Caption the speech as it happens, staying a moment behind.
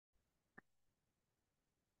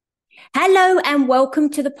Hello and welcome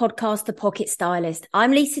to the podcast, The Pocket Stylist.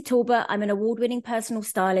 I'm Lisa Talbot. I'm an award-winning personal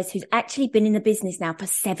stylist who's actually been in the business now for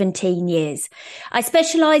 17 years. I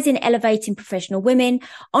specialize in elevating professional women,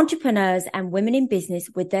 entrepreneurs, and women in business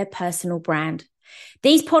with their personal brand.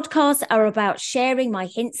 These podcasts are about sharing my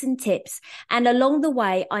hints and tips, and along the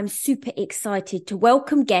way, I'm super excited to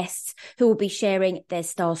welcome guests who will be sharing their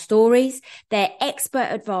style stories, their expert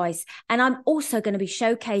advice, and I'm also going to be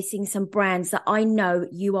showcasing some brands that I know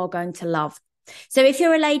you are going to love. So if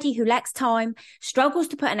you're a lady who lacks time, struggles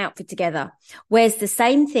to put an outfit together, wears the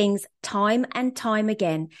same things time and time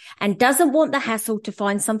again, and doesn't want the hassle to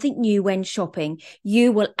find something new when shopping,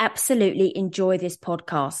 you will absolutely enjoy this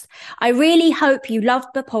podcast. I really hope you loved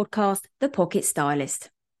the podcast, The Pocket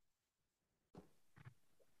Stylist.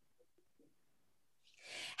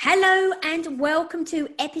 Hello and welcome to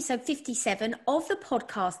episode 57 of the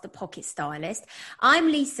podcast, The Pocket Stylist. I'm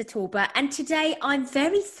Lisa Talbot and today I'm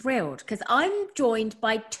very thrilled because I'm joined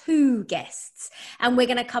by two guests and we're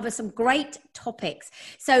going to cover some great topics.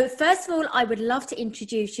 So first of all, I would love to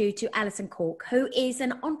introduce you to Alison Cork, who is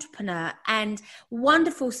an entrepreneur and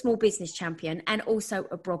wonderful small business champion and also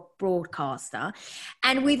a broadcaster.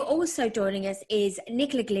 And we've also joining us is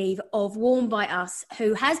Nicola Gleave of Worn by Us,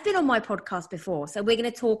 who has been on my podcast before. So we're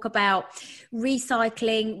going to talk about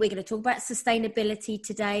recycling. We're going to talk about sustainability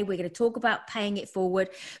today. We're going to talk about paying it forward.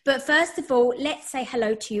 But first of all, let's say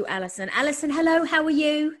hello to you, Alison. Alison, hello. How are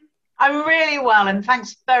you? I'm really well, and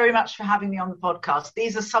thanks very much for having me on the podcast.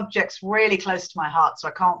 These are subjects really close to my heart, so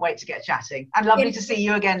I can't wait to get chatting. And lovely to see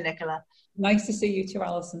you again, Nicola. Nice to see you too,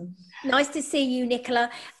 Alison. Nice to see you, Nicola.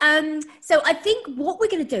 So I think what we're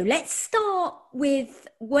going to do, let's start with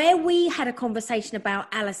where we had a conversation about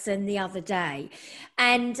Alison the other day.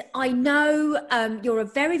 And I know you're a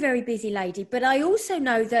very, very busy lady, but I also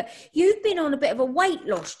know that you've been on a bit of a weight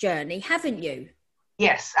loss journey, haven't you?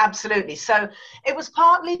 Yes, absolutely. So it was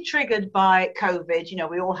partly triggered by COVID. You know,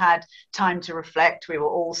 we all had time to reflect. We were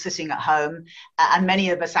all sitting at home and many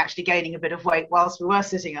of us actually gaining a bit of weight whilst we were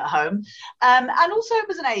sitting at home. And also it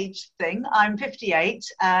was an age thing. I'm 58.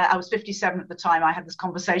 I was 57 at the time. I had this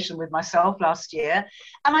conversation with myself last year.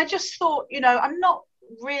 And I just thought, you know, I'm not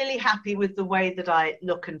really happy with the way that I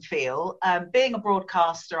look and feel. Being a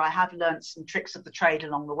broadcaster, I have learned some tricks of the trade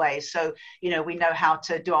along the way. So, you know, we know how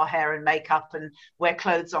to do our hair and makeup and wear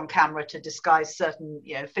clothes on camera to disguise certain,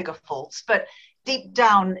 you know, figure faults. But deep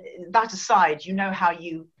down, that aside, you know how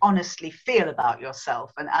you honestly feel about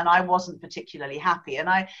yourself. And I wasn't particularly happy. And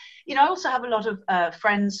I also have a lot of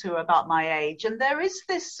friends who are about my age. And there is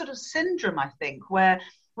this sort of syndrome, I think, where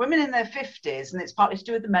women in their 50s, and it's partly to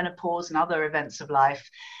do with the menopause and other events of life,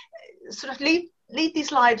 sort of lead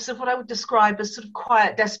these lives of what I would describe as sort of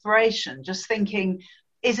quiet desperation, just thinking,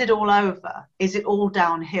 is it all over? Is it all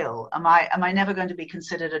downhill? Am I never going to be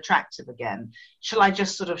considered attractive again? Shall I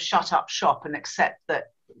just sort of shut up shop and accept that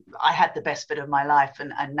I had the best bit of my life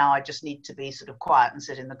and now I just need to be sort of quiet and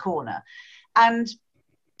sit in the corner? And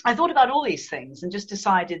I thought about all these things and just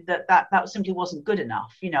decided that simply wasn't good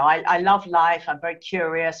enough. You know, I love life. I'm very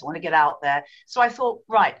curious. I want to get out there. So I thought,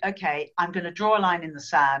 right, okay, I'm going to draw a line in the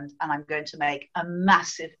sand and I'm going to make a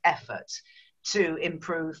massive effort to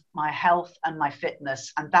improve my health and my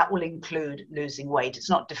fitness. And that will include losing weight. It's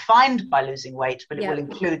not defined by losing weight, but it will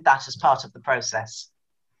include that as part of the process.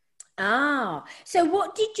 So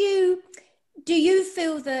what do you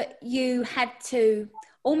feel that you had to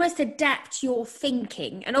almost adapt your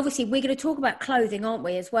thinking? And obviously we're going to talk about clothing, aren't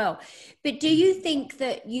we, as well? But do you think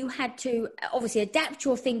that you had to obviously adapt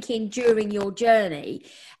your thinking during your journey?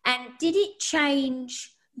 And did it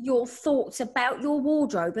change your thoughts about your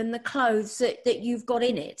wardrobe and the clothes that you've got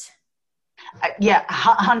in it? Yeah,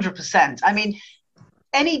 100%. I mean,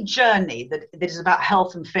 any journey that is about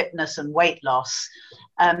health and fitness and weight loss,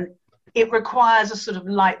 it requires a sort of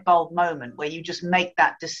light bulb moment where you just make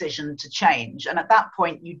that decision to change. And at that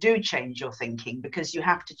point, you do change your thinking because you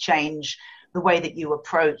have to change the way that you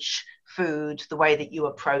approach food, the way that you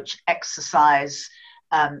approach exercise.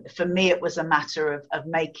 For me, it was a matter of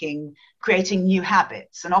creating new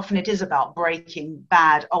habits. And often it is about breaking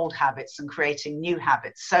bad old habits and creating new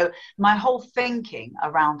habits. So my whole thinking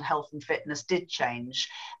around health and fitness did change.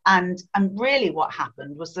 And really what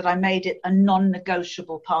happened was that I made it a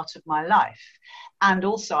non-negotiable part of my life. And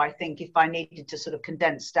also, I think if I needed to sort of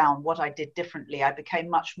condense down what I did differently, I became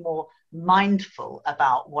much more mindful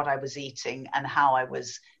about what I was eating and how I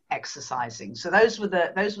was exercising. So those were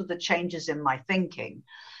the changes in my thinking.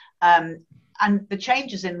 And the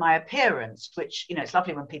changes in my appearance, which, it's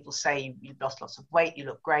lovely when people say you've lost lots of weight, you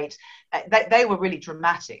look great. They were really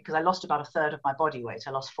dramatic because I lost about a third of my body weight.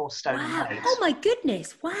 I lost 4 stone in weight. Oh my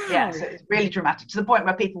goodness. Wow. Yeah, so it's really dramatic, to the point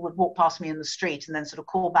where people would walk past me in the street and then sort of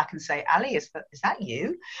call back and say, Ali, is that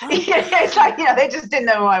you? Oh. It's like, they just didn't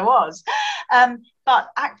know who I was.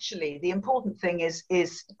 But actually, the important thing is,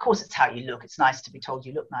 of course, it's how you look. It's nice to be told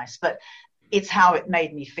you look nice, but it's how it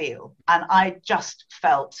made me feel. And I just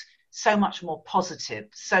felt so much more positive,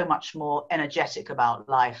 so much more energetic about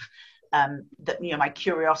life, that my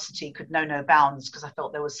curiosity could know no bounds, because I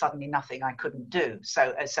felt there was suddenly nothing I couldn't do.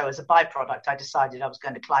 So as a byproduct, I decided I was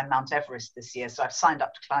going to climb Mount Everest this year. So I've signed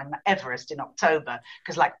up to climb Everest in October,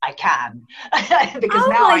 because I can, because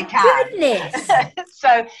now I can. Goodness.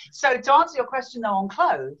 So to answer your question though on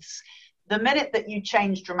clothes, the minute that you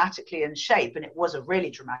change dramatically in shape, and it was a really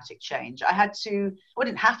dramatic change, I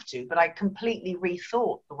didn't have to, but I completely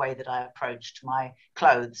rethought the way that I approached my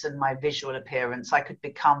clothes and my visual appearance. I could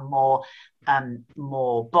become more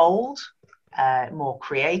bold, more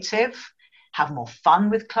creative, have more fun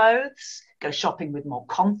with clothes, go shopping with more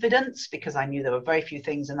confidence, because I knew there were very few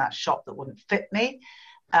things in that shop that wouldn't fit me.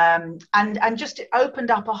 And just it opened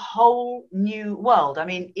up a whole new world. I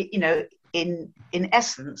mean, in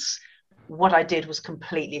essence, what I did was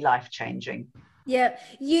completely life-changing. Yeah,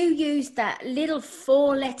 you used that little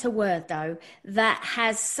 4-letter word, though, that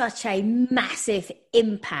has such a massive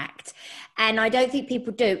impact. And I don't think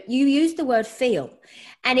people do. You use the word feel.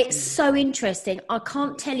 And it's so interesting. I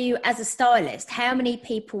can't tell you as a stylist how many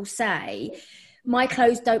people say, my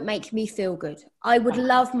clothes don't make me feel good. I would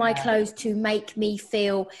love my clothes to make me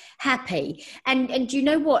feel happy. And you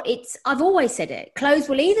know what? I've always said it. Clothes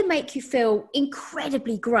will either make you feel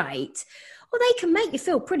incredibly great, or they can make you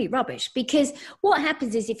feel pretty rubbish. Because what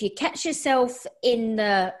happens is, if you catch yourself in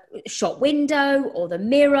the shop window or the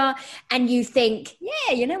mirror and you think,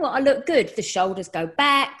 yeah, you know what, I look good. The shoulders go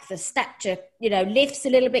back, the stature, lifts a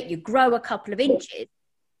little bit, you grow a couple of inches.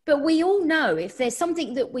 But we all know if there's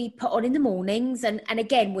something that we put on in the mornings, and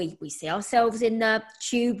again, we see ourselves in the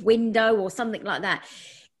tube window or something like that.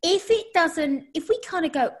 If we kind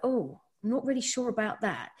of go, oh, I'm not really sure about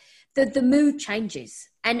that, the mood changes.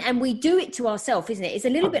 And we do it to ourselves, isn't it? It's a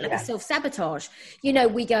little bit like a self-sabotage.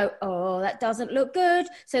 We go, oh, that doesn't look good.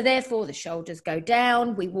 So therefore the shoulders go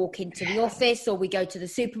down. We walk into the office or we go to the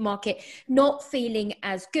supermarket, not feeling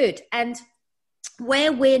as good. And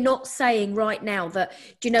where we're not saying right now that,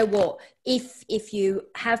 do you know what, if you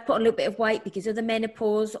have put on a little bit of weight because of the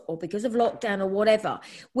menopause or because of lockdown or whatever,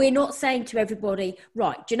 we're not saying to everybody,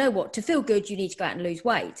 right, do you know what, to feel good, you need to go out and lose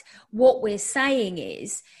weight. What we're saying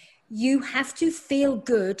is, you have to feel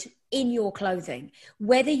good in your clothing,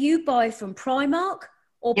 whether you buy from Primark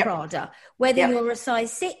or Prada, whether you're a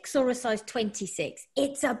size 6 or a size 26.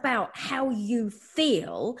 It's about how you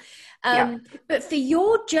feel. But for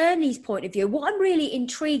your journey's point of view, what I'm really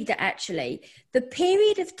intrigued at, actually, the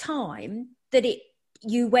period of time that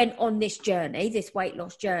you went on this journey, this weight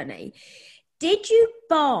loss journey, did you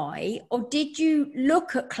buy or did you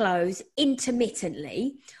look at clothes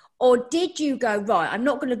intermittently, or did you go, right, I'm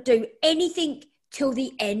not going to do anything till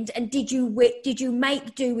the end, and did you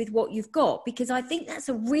make do with what you've got? Because I think that's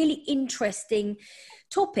a really interesting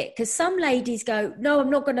topic, because some ladies go, no,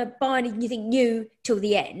 I'm not going to buy anything new till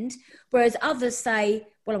the end, whereas others say,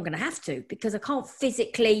 well, I'm going to have to, because I can't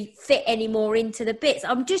physically fit any more into the bits.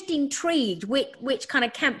 I'm just intrigued which kind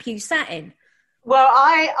of camp you sat in. Well,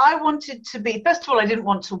 I wanted to be, first of all, I didn't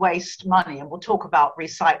want to waste money, and we'll talk about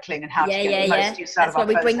recycling and how to get the most use out of our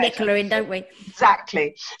clothes. That's why we bring Nicola in, don't we?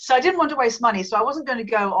 Exactly. So I didn't want to waste money, so I wasn't going to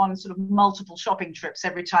go on sort of multiple shopping trips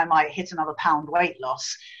every time I hit another pound weight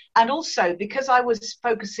loss. And also, because I was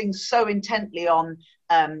focusing so intently on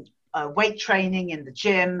weight training in the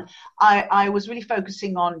gym, I was really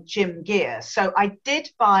focusing on gym gear. So I did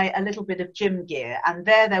buy a little bit of gym gear, and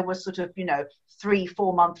there was sort of,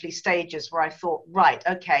 3-4 monthly stages where I thought, right,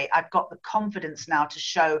 okay, I've got the confidence now to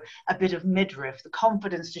show a bit of midriff, the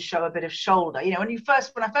confidence to show a bit of shoulder. When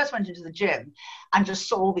I first went into the gym and just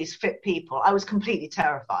saw all these fit people, I was completely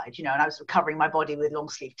terrified, and I was covering my body with long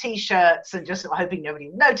sleeve t-shirts and just hoping nobody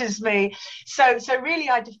would notice me. So really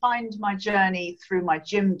I defined my journey through my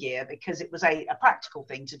gym gear, because it was a practical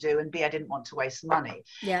thing to do, and B, I didn't want to waste money.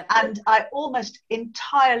 Yeah. And I almost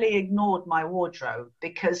entirely ignored my wardrobe,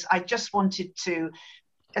 because I just wanted to,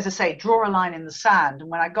 as I say, draw a line in the sand. And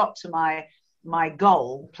when I got to my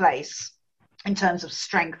goal place in terms of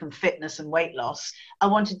strength and fitness and weight loss, I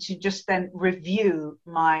wanted to just then review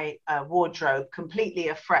my wardrobe completely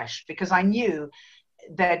afresh, because I knew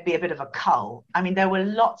there'd be a bit of a cull. I mean, there were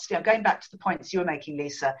lots, going back to the points you were making,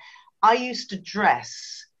 Lisa, I used to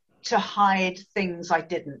dress to hide things I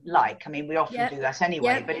didn't like. I mean, we often do that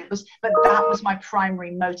anyway, Yep. but that was my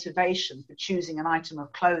primary motivation for choosing an item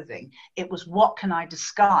of clothing. It was, what can I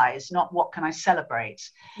disguise, not what can I celebrate?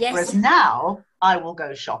 Yes. Whereas now I will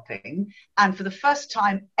go shopping, and for the first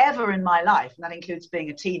time ever in my life, and that includes being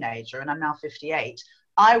a teenager, and I'm now 58,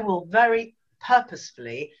 I will very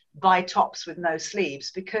purposefully buy tops with no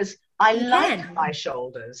sleeves, because I like my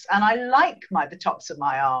shoulders and I like the tops of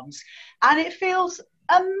my arms, and it feels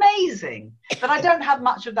amazing. But I don't have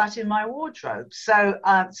much of that in my wardrobe, so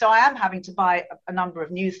I am having to buy a number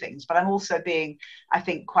of new things, but I'm also being, I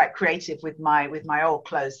think, quite creative with my old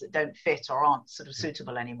clothes that don't fit or aren't sort of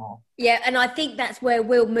suitable anymore. Yeah, and I think that's where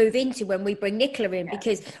we'll move into when we bring Nicola in,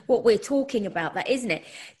 because what we're talking about, that, isn't it?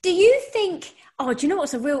 Do you think, do you know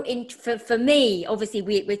what's a real, for me, obviously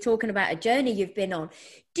we're talking about a journey you've been on.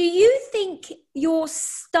 Do you think your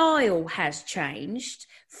style has changed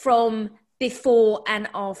from before and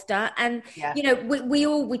after? And, you know,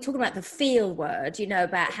 we talk about the feel word, you know,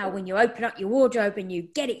 about how when you open up your wardrobe and you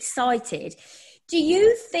get excited. Do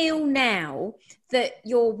you feel now that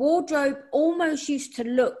your wardrobe almost used to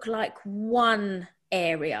look like one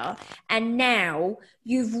area, and now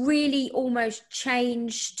you've really almost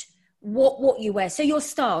changed what you wear? So your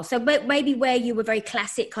style, so maybe where you were very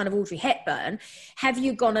classic kind of Audrey Hepburn, have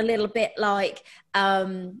you gone a little bit like,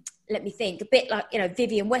 let me think, a bit like, you know,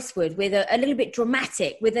 Vivienne Westwood, with a little bit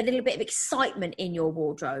dramatic, with a little bit of excitement in your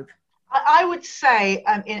wardrobe? I would say,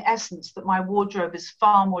 in essence, that my wardrobe is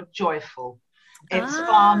far more joyful. It's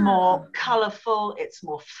far more colourful, it's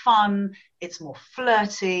more fun, it's more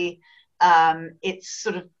flirty. It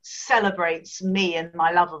sort of celebrates me and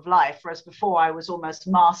my love of life, whereas before I was almost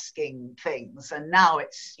masking things. And now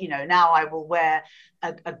it's, you know, now I will wear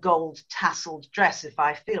a gold tasseled dress if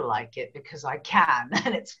I feel like it, because I can,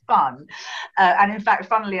 and it's fun. And in fact,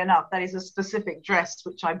 funnily enough, that is a specific dress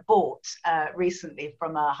which I bought recently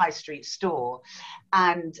from a high street store,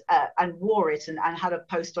 and wore it and had a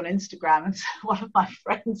post on Instagram. And so one of my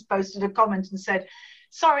friends posted a comment and said,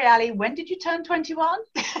 "Sorry, Ali, when did you turn 21?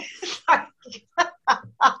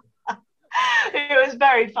 It was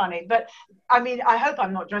very funny. But I mean, I hope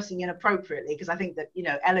I'm not dressing inappropriately, because I think that, you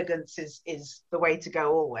know, elegance is the way to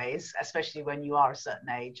go always, especially when you are a certain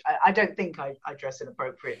age. I don't think I dress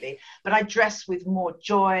inappropriately, but I dress with more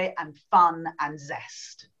joy and fun and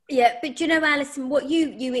zest. Yeah, but you know, Alison, what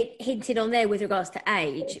you hinted on there with regards to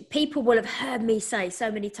age, people will have heard me say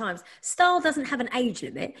so many times, style doesn't have an age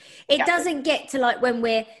limit. It doesn't get to like when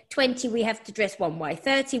we're 20, we have to dress one way,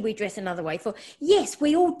 30, we dress another way. Yes,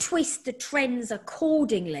 we all twist the trends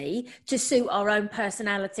accordingly to suit our own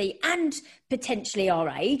personality and potentially our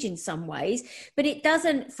age in some ways, but it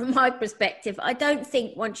doesn't, from my perspective, I don't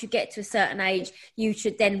think once you get to a certain age, you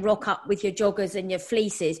should then rock up with your joggers and your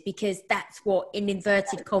fleeces, because that's what, in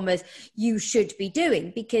inverted commas, you should be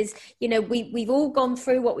doing. Because, you know, we've all gone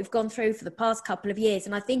through what we've gone through for the past couple of years,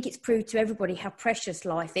 and I think it's proved to everybody how precious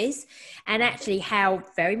life is, and actually how,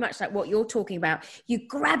 very much like what you're talking about, you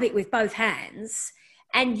grab it with both hands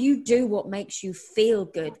and you do what makes you feel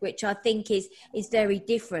good, which I think is very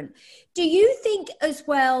different. Do you think as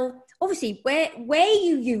well, obviously, where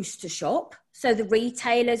you used to shop, so the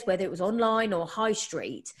retailers, whether it was online or high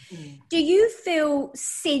street, do you feel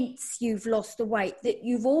since you've lost the weight that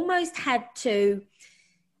you've almost had to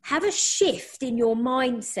have a shift in your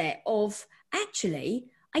mindset of, actually,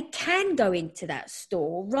 I can go into that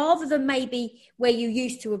store rather than maybe where you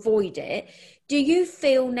used to avoid it? Do you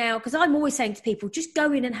feel now, because I'm always saying to people, just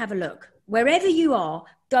go in and have a look. Wherever you are,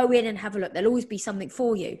 go in and have a look. There'll always be something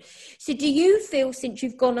for you. So do you feel, since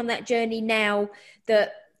you've gone on that journey now,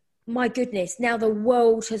 that, my goodness, now the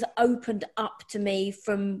world has opened up to me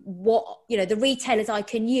from what, you know, the retailers I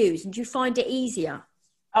can use, and do you find it easier?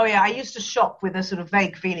 Oh yeah, I used to shop with a sort of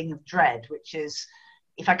vague feeling of dread, which is,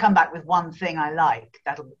 if I come back with one thing I like,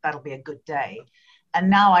 that'll be a good day. And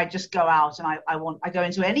now I just go out and I go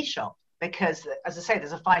into any shop, because, as I say,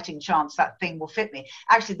 there's a fighting chance that thing will fit me.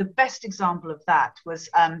 Actually, the best example of that was,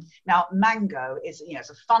 now Mango is, you know,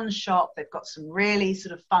 it's a fun shop. They've got some really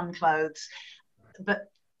sort of fun clothes,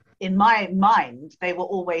 but in my mind, they were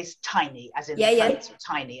always tiny, as in the clothes were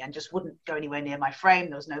tiny and just wouldn't go anywhere near my frame.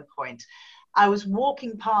 There was no point. I was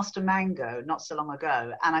walking past a Mango not so long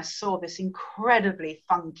ago, and I saw this incredibly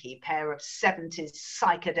funky pair of 70s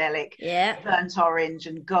psychedelic burnt orange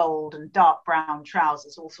and gold and dark brown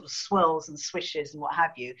trousers, all sort of swirls and swishes and what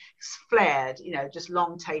have you, flared, you know, just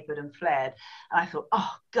long tapered and flared. And I thought,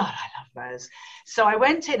 oh God, I love those. So I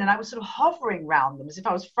went in and I was sort of hovering around them as if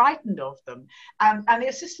I was frightened of them. And the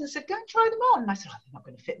assistant said, go and try them on. And I said, oh, they're not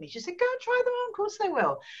going to fit me. She said, go and try them on. Of course they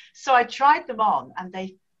will. So I tried them on, and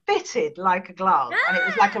they fitted like a glove, and it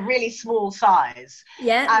was like a really small size.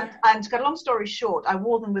 And to cut a long story short, I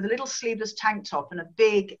wore them with a little sleeveless tank top and a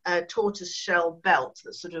big tortoise shell belt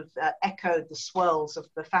that sort of echoed the swirls of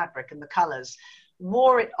the fabric and the colors.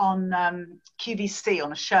 Wore it on QVC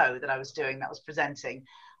on a show that I was doing, that was presenting.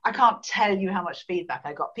 I can't tell you how much feedback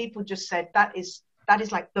I got. People just said, that is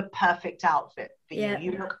like the perfect outfit for you.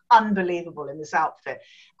 You look unbelievable in this outfit.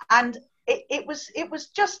 And it was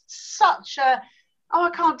just such a, I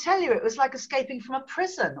can't tell you, it was like escaping from a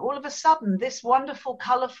prison. All of a sudden, this wonderful,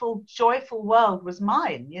 colourful, joyful world was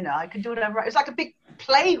mine. You know, I could do whatever. It was like a big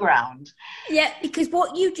playground. Yeah, because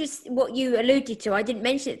what you alluded to, I didn't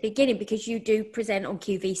mention at the beginning, because you do present on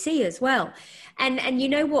QVC as well. And you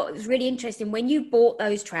know what was really interesting? When you bought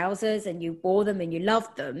those trousers and you wore them and you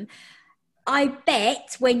loved them, I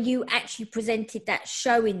bet when you actually presented that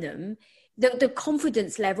show in them, the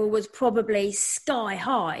confidence level was probably sky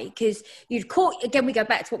high, because you'd caught, again, we go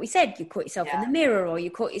back to what we said, you caught yourself in the mirror, or you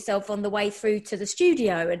caught yourself on the way through to the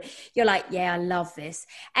studio, and you're like, yeah, I love this.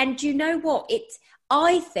 And you know what?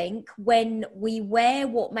 I think when we wear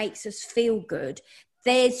what makes us feel good,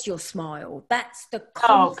 there's your smile. That's the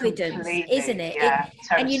confidence, isn't it? Yeah,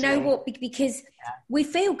 totally. And you know what? Because we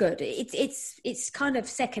feel good. It's kind of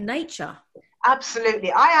second nature.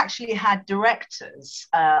 Absolutely. I actually had directors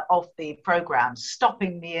of the programme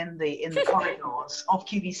stopping me in the corridors of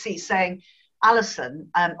QVC saying, Alison,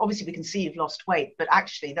 obviously we can see you've lost weight, but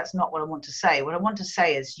actually that's not what I want to say. What I want to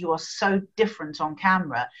say is you are so different on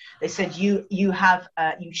camera. They said you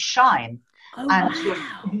shine.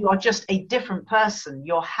 You are just a different person.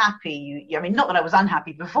 You're happy. I mean, not that I was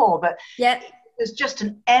unhappy before, but there's just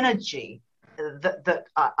an energy that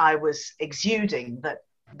I was exuding that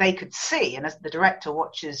they could see. And as the director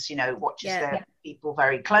watches their people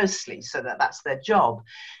very closely, so that's their job.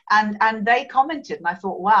 And they commented, and I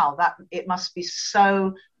thought, wow, that it must be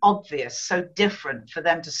so obvious, so different for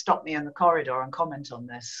them to stop me in the corridor and comment on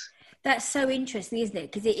this. That's so interesting, isn't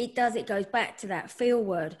it? Because it goes back to that feel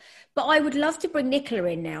word. But I would love to bring Nicola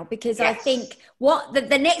in now, because I think what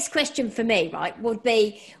the next question for me, right, would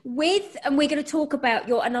be and we're going to talk about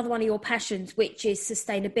another one of your passions, which is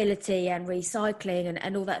sustainability and recycling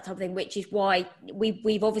and all that type of thing, which is why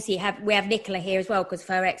we've obviously have Nicola here as well, because of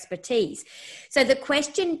her expertise. So the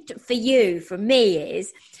question for you, from me,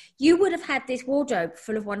 is you would have had this wardrobe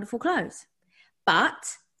full of wonderful clothes,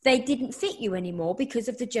 but they didn't fit you anymore because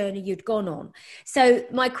of the journey you'd gone on. So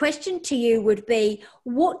my question to you would be,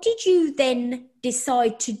 what did you then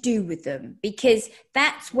decide to do with them? Because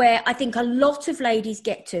that's where I think a lot of ladies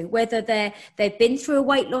get to, whether they've been through a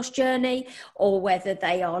weight loss journey or whether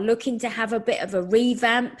they are looking to have a bit of a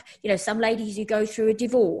revamp. You know, some ladies who go through a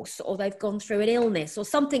divorce, or they've gone through an illness or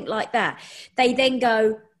something like that. They then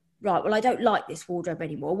go, right, well, I don't like this wardrobe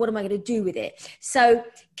anymore. What am I going to do with it? So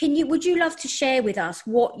would you love to share with us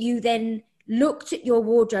what you then looked at your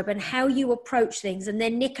wardrobe and how you approach things? And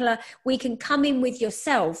then, Nicola, we can come in with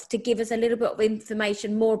yourself to give us a little bit of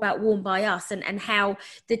information more about Worn by Us and how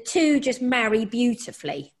the two just marry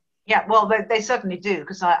beautifully. Yeah, well, they certainly do,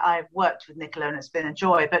 because I've worked with Nicola and it's been a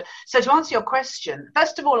joy. But so to answer your question,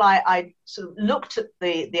 first of all, I sort of looked at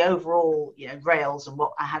the overall, rails and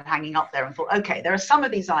what I had hanging up there and thought, okay, there are some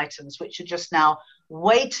of these items which are just now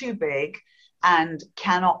way too big and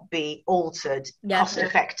cannot be altered cost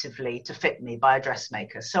effectively to fit me by a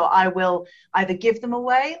dressmaker. So I will either give them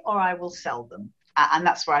away or I will sell them. And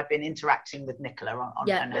that's where I've been interacting with Nicola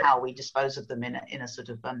on how we dispose of them in a sort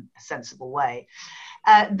of sensible way.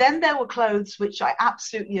 Then there were clothes which I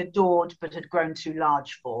absolutely adored but had grown too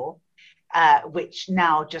large for, which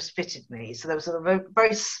now just fitted me. So there was a very,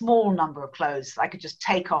 very small number of clothes I could just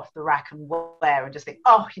take off the rack and wear and just think,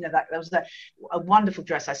 that was a wonderful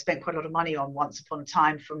dress I spent quite a lot of money on once upon a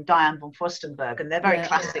time from Diane von Furstenberg, and they're very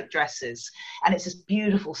classic dresses, and it's this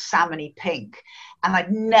beautiful salmony pink, and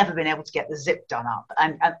I'd never been able to get the zip done up,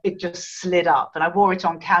 and it just slid up, and I wore it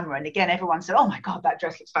on camera, and again everyone said, oh my god, that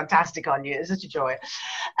dress looks fantastic on you. It's such a joy.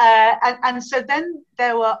 And so then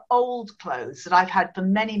there were old clothes that I've had for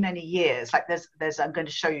many, many years. Like there's I'm going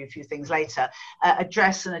to show you a few things later, a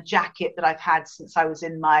dress and a jacket that I've had since I was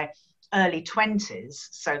in my early 20s,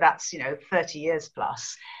 so that's 30 years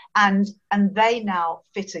plus, and they now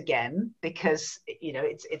fit again, because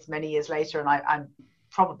it's many years later, and I'm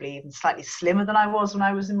probably even slightly slimmer than I was when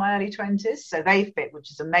I was in my early 20s, so they fit,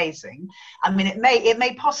 which is amazing. I mean, it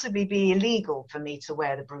may possibly be illegal for me to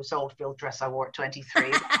wear the Bruce Oldfield dress I wore at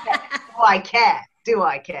 23. Do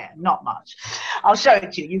I care? Not much. I'll show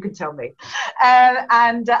it to you. You can tell me.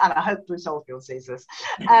 And I hope Bruce Oldfield sees this.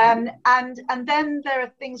 And then there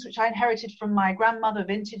are things which I inherited from my grandmother,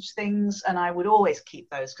 vintage things, and I would always keep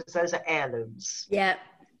those because those are heirlooms. Yeah.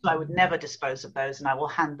 So I would never dispose of those, and I will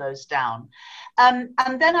hand those down. And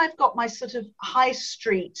then I've got my sort of high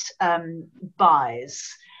street buys.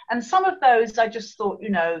 And some of those I just thought,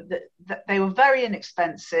 that they were very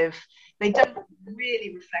inexpensive. They don't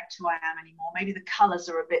really reflect who I am anymore. Maybe the colours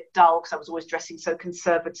are a bit dull because I was always dressing so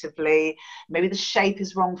conservatively. Maybe the shape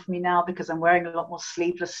is wrong for me now because I'm wearing a lot more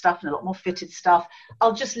sleeveless stuff and a lot more fitted stuff.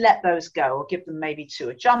 I'll just let those go, or give them maybe to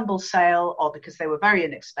a jumble sale, or because they were very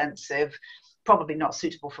inexpensive, probably not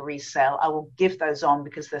suitable for resale, I will give those on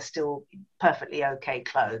because they're still perfectly okay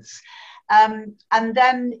clothes. And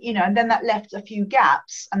then that left a few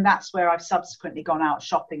gaps, and that's where I've subsequently gone out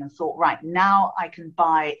shopping and thought, right, now I can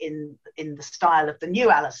buy in the style of the new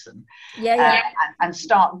Alison, and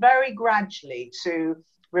start very gradually to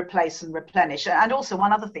replace and replenish. And also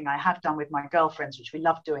one other thing I have done with my girlfriends, which we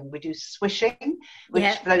love doing, we do swishing, which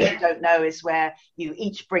for those who don't know is where you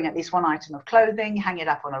each bring at least one item of clothing, hang it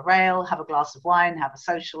up on a rail, have a glass of wine, have a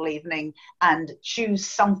social evening, and choose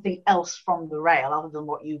something else from the rail other than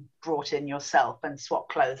what you brought in yourself, and swap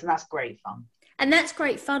clothes. And that's great fun. And that's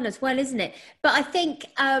great fun as well, isn't it? But I think,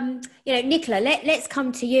 Nicola, let's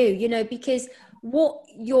come to you, because what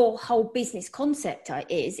your whole business concept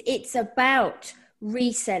is, it's about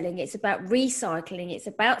reselling, it's about recycling, it's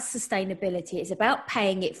about sustainability, it's about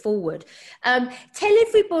paying it forward. Tell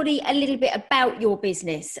everybody a little bit about your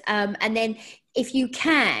business, and then if you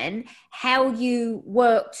can, how you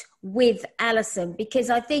worked with Alison, because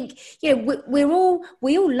I think we all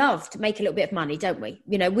love to make a little bit of money, don't we?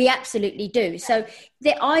 We absolutely do. So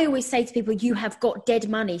I always say to people, you have got dead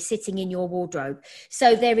money sitting in your wardrobe.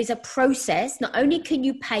 So there is a process. Not only can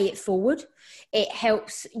you pay it forward, it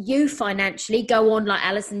helps you financially go on, like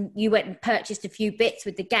Alison, you went and purchased a few bits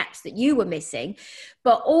with the gaps that you were missing,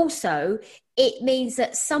 but also it means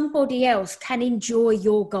that somebody else can enjoy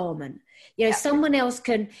your garment. Someone else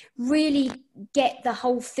can really get the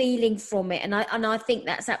whole feeling from it. And I think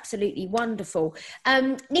that's absolutely wonderful.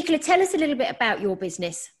 Nicola, tell us a little bit about your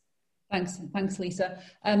business. Thanks, Lisa.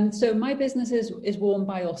 So my business is Worn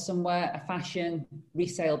by Us, and we're a fashion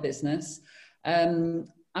resale business. And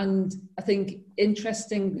I think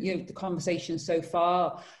interesting, the conversation so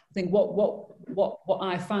far. I think what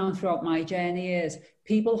I found throughout my journey is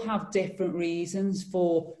people have different reasons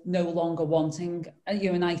for no longer wanting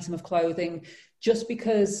an item of clothing. Just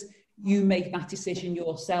because you make that decision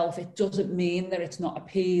yourself, it doesn't mean that it's not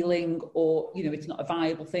appealing or it's not a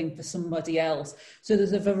viable thing for somebody else. So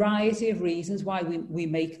there's a variety of reasons why we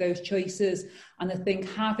make those choices, and I think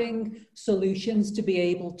having solutions to be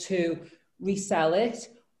able to resell it,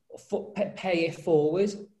 pay it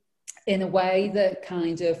forward in a way that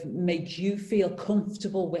kind of makes you feel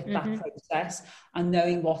comfortable with that process and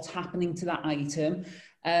knowing what's happening to that item.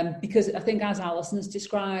 Because I think, as Alison has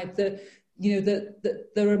described, that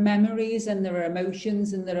there are memories and there are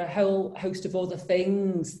emotions and there are a whole host of other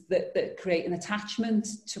things that create an attachment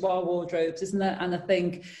to our wardrobes, isn't there? And I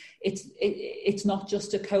think it's not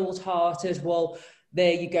just a cold-hearted, well,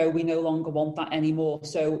 there you go, we no longer want that anymore,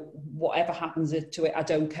 so whatever happens to it, I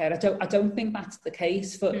don't care. I don't think that's the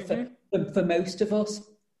case for most of us.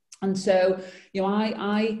 And so,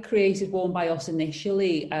 I created Worn by Us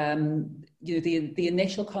initially. The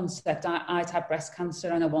initial concept, I'd had breast cancer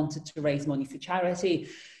and I wanted to raise money for charity.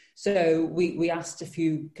 So we asked a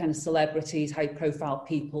few kind of celebrities, high profile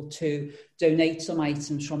people, to donate some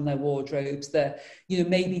items from their wardrobes that,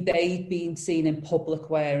 maybe they'd been seen in public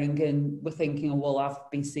wearing and were thinking, oh, well,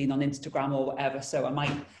 I've been seen on Instagram or whatever, so I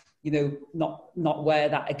might, not wear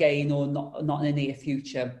that again, or not in the near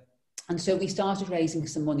future. And so we started raising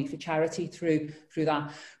some money for charity through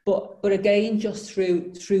that. But again, just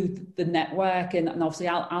through the network, and obviously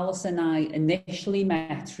Alison and I initially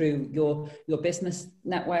met through your business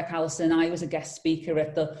network. Alison, I was a guest speaker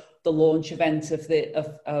at the launch event of the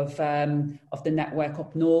network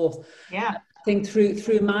up north. Yeah. I think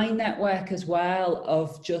through my network as well,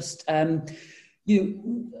 of just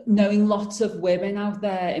knowing lots of women out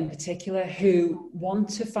there in particular who want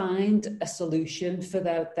to find a solution for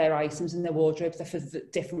their items in their wardrobes for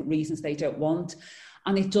different reasons they don't want.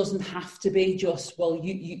 And it doesn't have to be just, well,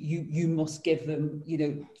 you must give them,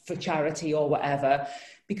 for charity or whatever,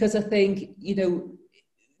 because I think,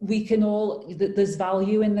 we can all, there's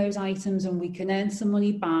value in those items and we can earn some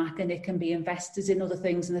money back and it can be invested in other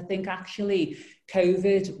things. And I think actually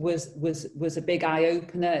COVID was a big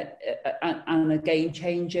eye-opener and a game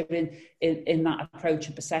changer in that approach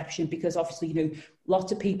and perception, because obviously,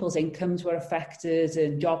 lots of people's incomes were affected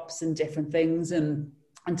and jobs and different things, and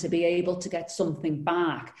to be able to get something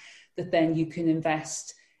back that then you can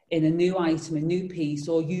invest in a new item, a new piece,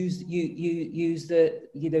 or use the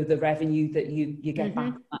the revenue that you get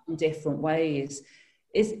back in different ways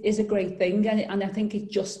is a great thing, and I think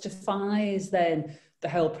it justifies then the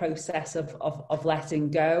whole process of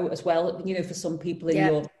letting go as well, you know, for some people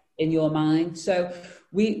in your mind. So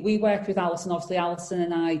we worked with Alison. Obviously Alison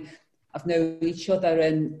and I have known each other,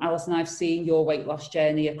 and Alison, I've seen your weight loss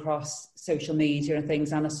journey across social media and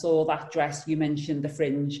things, and I saw that dress you mentioned, the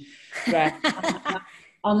fringe dress.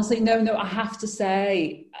 Honestly, no, I have to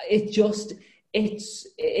say,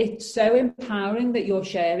 it's so empowering that you're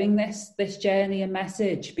sharing this journey and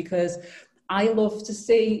message, because I love to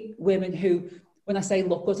see women who, when I say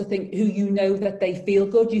look good, I think who, you know, that they feel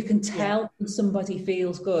good. You can tell when somebody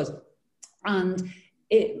feels good, and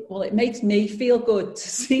it makes me feel good to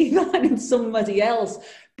see that in somebody else,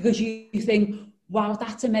 because you think, wow,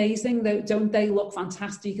 that's amazing. Don't they look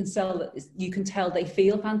fantastic? You can tell they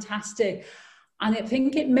feel fantastic. And I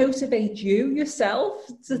think it motivates you yourself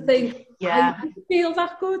to think, I feel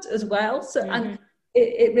that good as well. So, and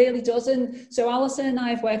it really does. And so Alison and I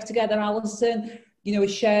have worked together. Alison, you know,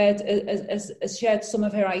 has shared some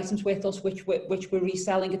of her items with us, which we're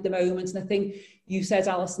reselling at the moment. And I think you said,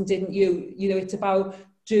 Alison, didn't you? You know, it's about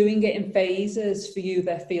doing it in phases for you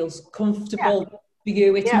that feels comfortable for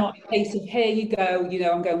you. It's not a case of, here you go, you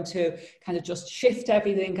know, I'm going to kind of just shift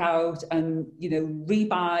everything out and, you know,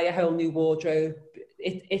 rebuy a whole new wardrobe.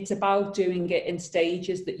 It's about doing it in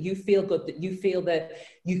stages that you feel good, that you feel that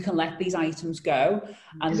you can let these items go.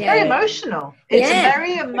 And it's very emotional. It's a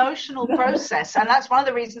very emotional process. And that's one of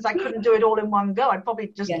the reasons I couldn't do it all in one go. I'd probably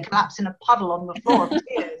just collapse in a puddle on the floor of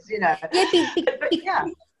tears, you know.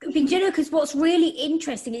 You know, because what's really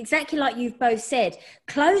interesting, exactly like you've both said,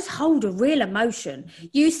 clothes hold a real emotion.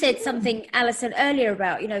 You said something, Alison, earlier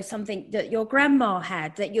about, you know, something that your grandma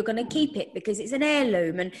had, that you're going to keep it because it's an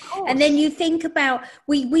heirloom. And then you think about,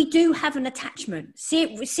 we do have an attachment.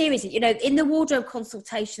 Seriously, you know, in the wardrobe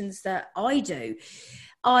consultations that I do,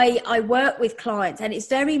 I work with clients, and it's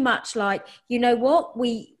very much like, you know what,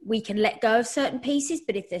 we can let go of certain pieces,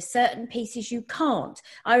 but if there's certain pieces you can't.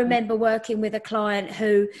 I remember working with a client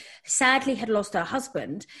who sadly had lost her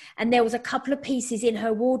husband, and there was a couple of pieces in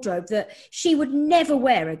her wardrobe that she would never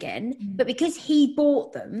wear again, but because he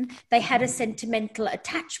bought them, they had a sentimental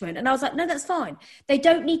attachment. And I was like, no, that's fine. They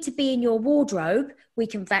don't need to be in your wardrobe. We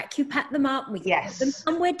can vacuum pack them up. We can put them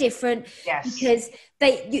somewhere different because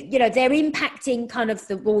they're impacting kind of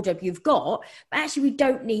the wardrobe you've got, but actually we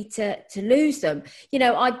don't need to lose them. You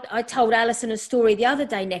know, I told Alison a story the other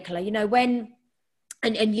day, Nicola, you know, when,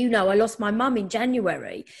 and you know, I lost my mum in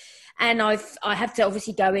January, and I have to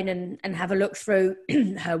obviously go in and have a look through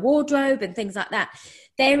her wardrobe and things like that.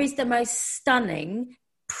 There is the most stunning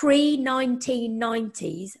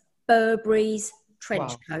pre-1990s Burberry's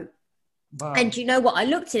trench coat. Wow. And you know what? I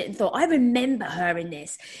looked at it and thought, I remember her in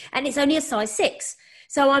this. And it's only a size 6.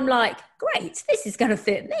 So I'm like, great, this is going to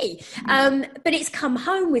fit me. But it's come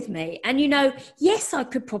home with me. And, you know, yes, I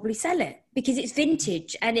could probably sell it because it's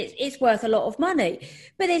vintage and it's worth a lot of money.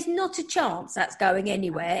 But there's not a chance that's going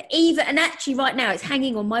anywhere. And actually right now it's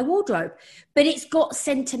hanging on my wardrobe. But it's got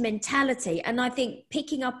sentimentality. And I think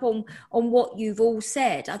picking up on what you've all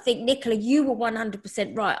said, I think, Nicola, you were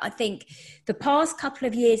 100% right. I think the past couple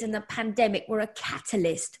of years and the pandemic were a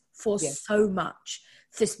catalyst for so much.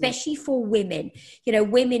 Especially for women. You know,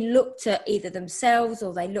 women looked at either themselves,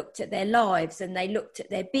 or they looked at their lives, and they looked at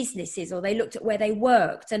their businesses, or they looked at where they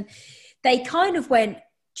worked, and they kind of went,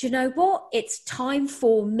 do you know what? It's time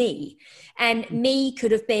for me. And me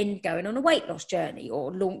could have been going on a weight loss journey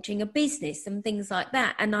or launching a business and things like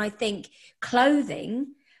that. And I think clothing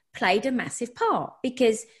played a massive part,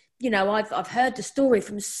 because you know, I've heard the story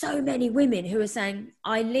from so many women who are saying,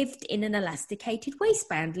 I lived in an elasticated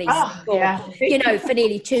waistband, Lisa, you know, for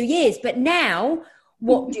nearly 2 years. But now,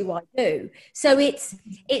 what do I do? So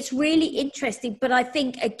it's really interesting. But I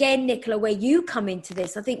think, again, Nicola, where you come into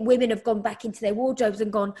this, I think women have gone back into their wardrobes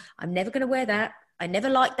and gone, I'm never going to wear that. I never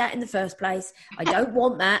liked that in the first place. I don't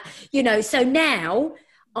want that. You know, so now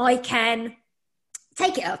I can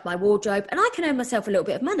take it out of my wardrobe and I can earn myself a little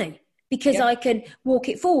bit of money, because I can walk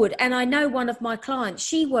it forward. And I know one of my clients,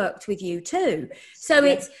 she worked with you too. So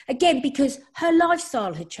it's, again, because her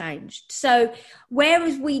lifestyle had changed. So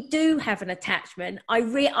whereas we do have an attachment,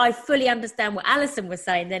 I fully understand what Alison was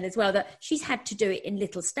saying then as well, that she's had to do it in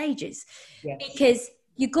little stages. Because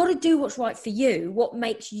you've got to do what's right for you, what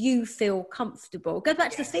makes you feel comfortable. Go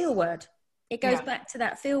back to the feel word. It goes back to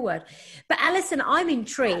that feel word. But Alison, I'm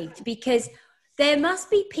intrigued because there must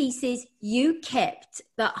be pieces you kept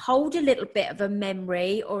that hold a little bit of a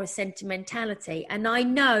memory or a sentimentality. And I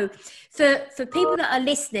know for people that are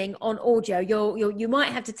listening on audio, you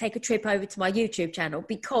might have to take a trip over to my YouTube channel,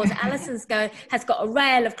 because Alison's has got a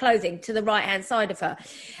rail of clothing to the right hand side of her,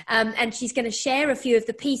 and she's going to share a few of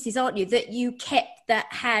the pieces, aren't you, that you kept that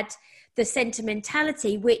had the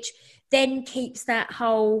sentimentality, which then keeps that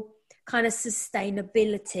whole kind of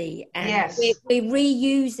sustainability, and yes, we're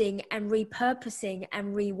reusing and repurposing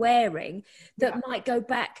and rewearing that might go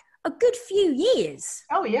back a good few years.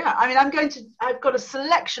 Oh yeah, I mean, I've got a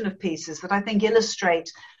selection of pieces that I think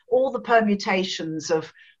illustrate all the permutations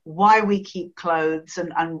of why we keep clothes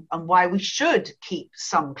and why we should keep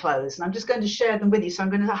some clothes. And I'm just going to share them with you. So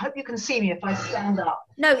I hope you can see me if I stand up.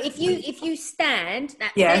 No, if you stand,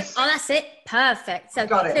 that's yes. it. Oh, that's it. Perfect. So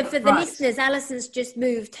for the listeners, Alison's just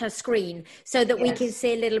moved her screen so that we can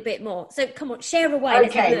see a little bit more. So come on, share away.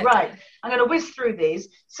 Okay, right. I'm going to whiz through these.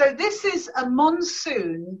 So this is a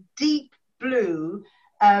monsoon deep blue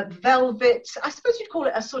velvet, I suppose you'd call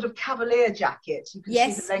it a sort of cavalier jacket. You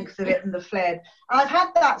can see the length of it and the flared. And I've had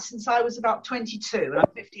that since I was about 22, and I'm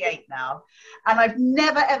 58 now. And I've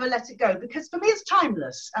never, ever let it go, because for me it's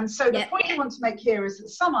timeless. And so the point I want to make here is that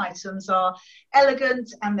some items are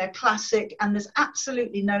elegant and they're classic, and there's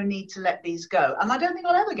absolutely no need to let these go. And I don't think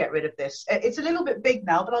I'll ever get rid of this. It's a little bit big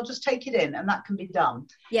now, but I'll just take it in, and that can be done.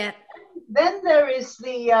 Yeah. Then there is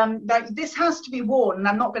this has to be worn, and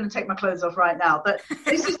I'm not going to take my clothes off right now, but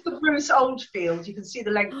this is the Bruce Oldfield. You can see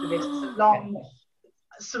the length of it. It's a long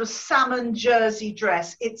sort of salmon jersey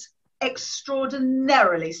dress. It's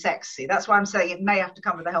extraordinarily sexy. That's why I'm saying it may have to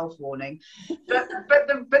come with a health warning. But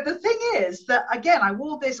the thing is that, again, I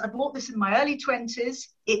bought this in my early 20s.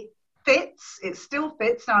 It fits. It still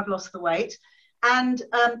fits. Now I've lost the weight. And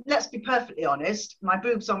let's be perfectly honest, my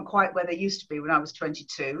boobs aren't quite where they used to be when I was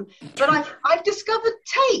 22. But I've discovered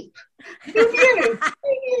tape. Who knew?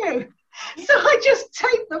 Who knew? So I just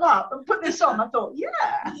taped them up and put this on. I thought,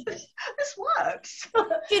 yeah, this works.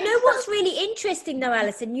 Do you know what's really interesting though,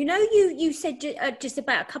 Alison? You know, you said just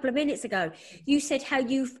about a couple of minutes ago, you said how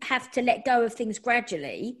you have to let go of things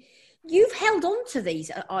gradually. You've held on to these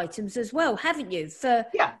items as well, haven't you?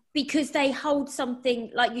 Because they hold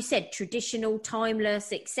something, like you said, traditional,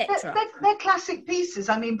 timeless, etc. They're classic pieces.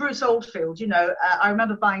 I mean, Bruce Oldfield, you know, I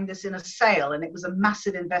remember buying this in a sale, and it was a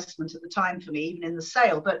massive investment at the time for me, even in the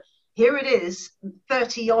sale. But here it is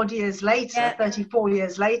 30 odd years later, 34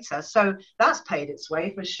 years later. So that's paid its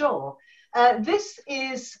way for sure. This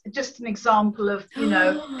is just an example of, you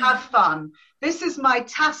know, have fun. This is my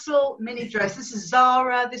tassel mini dress. This is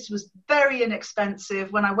Zara. This was very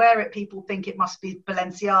inexpensive. When I wear it, people think it must be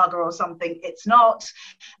Balenciaga or something. It's not.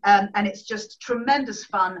 And it's just tremendous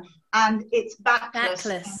fun. And it's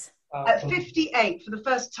backless. At 58, for the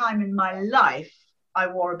first time in my life, I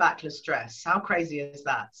wore a backless dress. How crazy is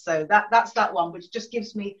that? So that's that one, which just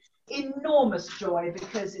gives me enormous joy,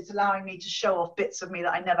 because it's allowing me to show off bits of me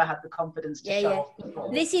that I never had the confidence to show off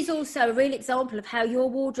before. This is also a real example of how your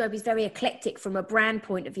wardrobe is very eclectic from a brand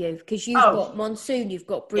point of view, because you've got Monsoon, you've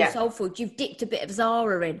got Bruce Oldfield, you've dipped a bit of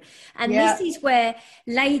Zara in, and this is where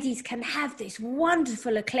ladies can have this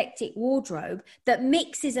wonderful eclectic wardrobe that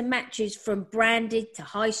mixes and matches from branded to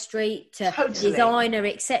high street to designer,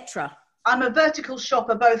 etc. I'm a vertical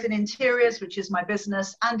shopper, both in interiors, which is my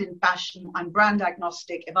business, and in fashion. I'm brand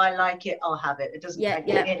agnostic. If I like it, I'll have it. It doesn't make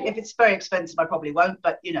it. If it's very expensive, I probably won't,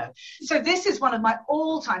 but you know. So this is one of my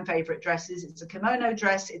all-time favorite dresses. It's a kimono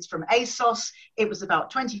dress. It's from ASOS. It was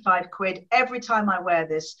about 25 quid. Every time I wear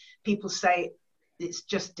this, people say it's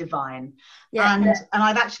just divine. And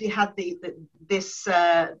I've actually had this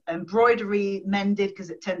embroidery mended,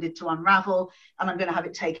 because it tended to unravel, and I'm going to have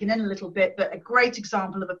it taken in a little bit. But a great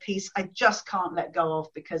example of a piece I just can't let go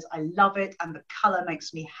of, because I love it and the colour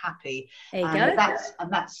makes me happy. There you go.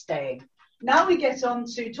 That's staying. Now we get on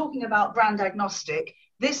to talking about brand agnostic.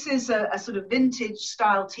 This is a sort of vintage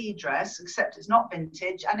style tea dress, except it's not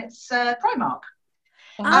vintage, and it's Primark.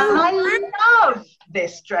 And I love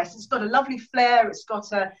this dress. It's got a lovely flare. It's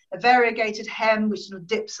got a variegated hem which sort of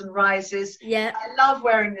dips and rises. I love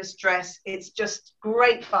wearing this dress. It's just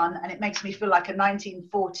great fun, and it makes me feel like a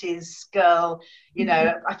 1940s girl. You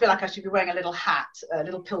know, I feel like I should be wearing a little hat, a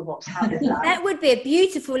little pillbox hat. That would be a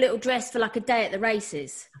beautiful little dress for like a day at the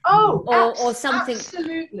races. Or something.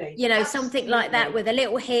 Absolutely. You know, something like that with a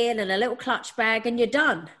little heel and a little clutch bag, and you're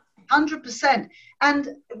done. 100%. And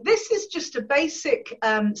this is just a basic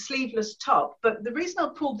sleeveless top. But the reason I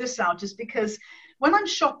pulled this out is because when I'm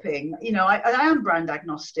shopping, you know, I am brand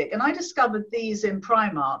agnostic, and I discovered these in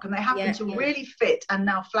Primark, and they happen to really fit and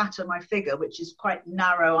now flatter my figure, which is quite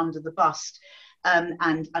narrow under the bust.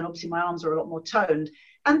 and obviously my arms are a lot more toned.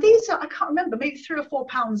 And these are, I can't remember, maybe £3 or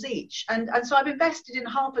 £4 each. And so I've invested in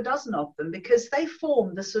half a dozen of them because they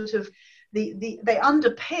form the sort of, they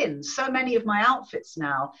underpin so many of my outfits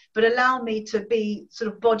now, but allow me to be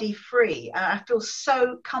sort of body free. I feel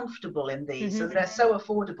so comfortable in these, and they're so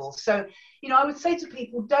affordable. So, you know, I would say to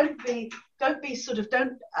people, don't be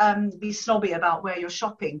snobby about where you're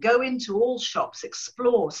shopping. Go into all shops,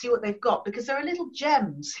 explore, see what they've got, because there are little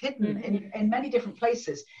gems hidden in many different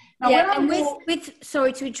places. Now, yeah, and with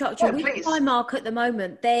sorry to interrupt you, with please. Primark at the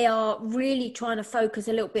moment, they are really trying to focus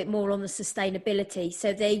a little bit more on the sustainability.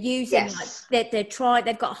 So they're using they've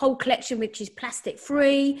got a whole collection which is plastic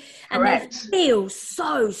free, and they feel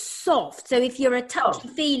so soft. So if you're a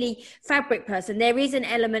touchy-feely fabric person, there is an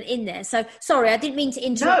element in there. So sorry, I didn't mean to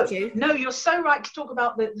interrupt you. No, you're so right to talk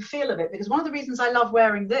about the feel of it, because one of the reasons I love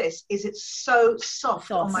wearing this is it's so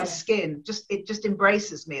soft on my skin. It just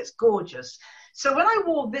embraces me. It's gorgeous. So when I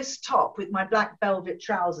wore this top with my black velvet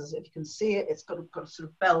trousers, if you can see it, it's got sort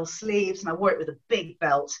of bell sleeves, and I wore it with a big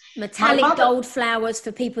belt. Metallic gold flowers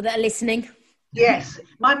for people that are listening. Yes.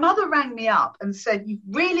 My mother rang me up and said, you've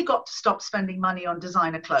really got to stop spending money on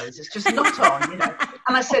designer clothes. It's just not on, you know.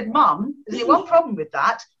 And I said, Mum, there's one problem with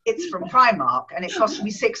that. It's from Primark and it cost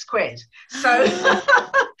me £6. So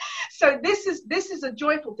so this is a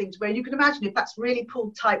joyful thing to wear. You can imagine if that's really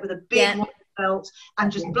pulled tight with a big belt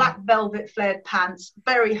and just black velvet flared pants,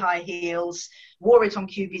 very high heels, wore it on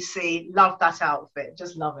QVC, love that outfit,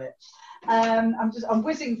 just love it. I'm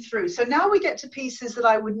whizzing through. So now we get to pieces that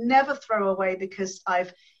I would never throw away because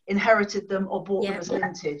I've inherited them or bought them as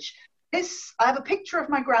vintage. I have a picture of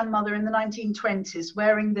my grandmother in the 1920s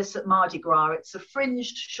wearing this at Mardi Gras. It's a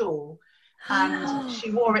fringed shawl, and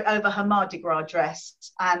she wore it over her Mardi Gras dress,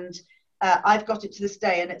 and I've got it to this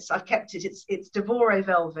day, and I've kept it. It's Devore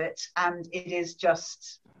velvet, and it is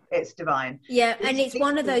just, it's divine. Yeah, and it's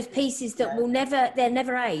one of those pieces that will never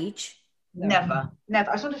age. Never. I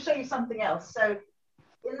just want to show you something else. So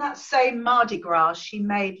in that same Mardi Gras, she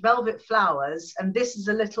made velvet flowers, and this is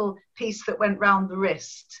a little piece that went round the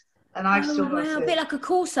wrist, and I've still got it. A bit like a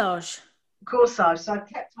corsage. So I've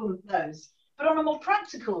kept all of those. But on a more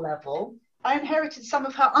practical level, I inherited some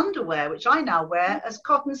of her underwear, which I now wear as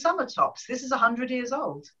cotton summer tops. This is 100 years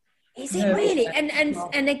old. Is it really?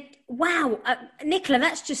 Wow, Nicola,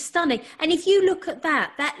 that's just stunning. And if you look at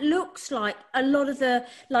that looks like a lot of the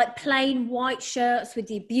like plain white shirts with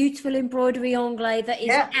the beautiful embroidery anglais that is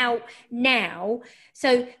out now.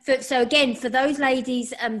 So again, for those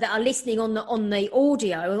ladies that are listening on the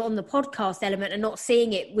audio, on the podcast element, and not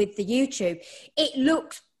seeing it with the YouTube, it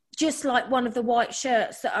looks just like one of the white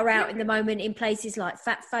shirts that are out in the moment in places like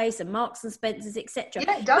Fat Face and Marks and Spencer's, etc.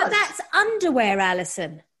 Yeah, it does. But that's underwear,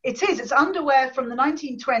 Alison. It is. It's underwear from the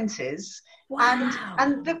 1920s. Wow.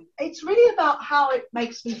 And it's really about how it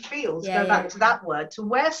makes me feel, to go back to that word, to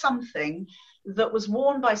wear something that was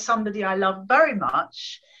worn by somebody I love very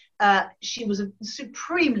much. She was a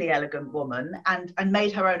supremely elegant woman and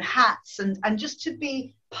made her own hats, and just to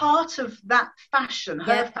be part of that fashion,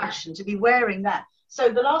 her fashion, to be wearing that. So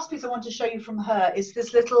the last piece I want to show you from her is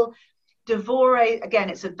this little Devore, again,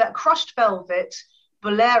 it's a crushed velvet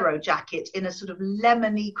bolero jacket in a sort of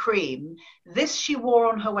lemony cream. This she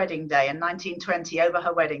wore on her wedding day in 1920 over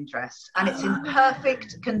her wedding dress, and it's in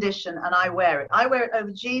perfect condition, and I wear it. I wear it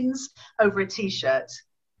over jeans, over a t-shirt.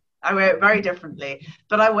 I wear it very differently,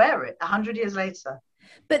 but I wear it 100 years later.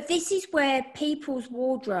 But this is where people's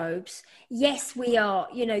wardrobes, yes, we are,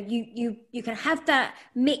 you know, you can have that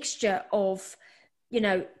mixture of, you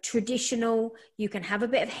know, traditional, you can have a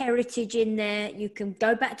bit of heritage in there, you can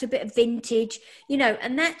go back to a bit of vintage, you know,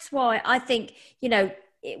 and that's why I think, you know,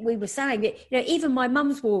 we were saying that, you know, even my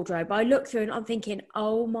mum's wardrobe, I look through and I'm thinking,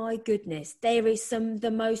 oh my goodness, there is some of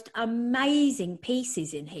the most amazing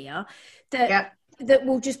pieces in here that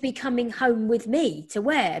will just be coming home with me to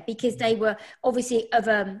wear, because they were obviously of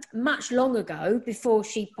much long ago, before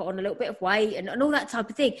she put on a little bit of weight and all that type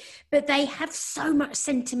of thing. But they have so much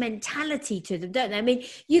sentimentality to them, don't they? I mean,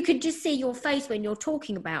 you could just see your face when you're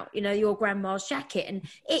talking about, you know, your grandma's jacket. And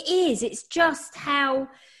it's just how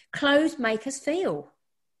clothes make us feel.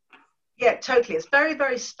 Yeah, totally. It's very,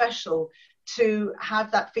 very special to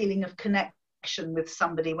have that feeling of connection with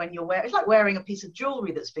somebody when you're wearing. It's like wearing a piece of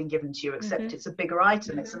jewelry that's been given to you, except it's a bigger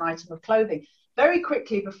item. It's an item of clothing. Very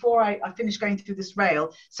quickly, before I finish going through this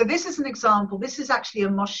rail, so this is an example. This is actually a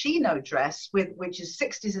Moschino dress which is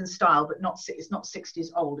 60s in style, but it's not 60s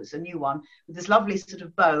old. It's a new one with this lovely sort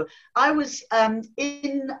of bow. I was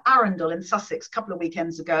in Arundel in Sussex a couple of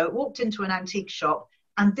weekends ago, walked into an antique shop,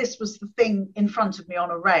 and this was the thing in front of me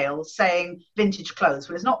on a rail saying vintage clothes.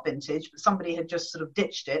 Well, it's not vintage, but somebody had just sort of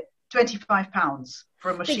ditched it. £25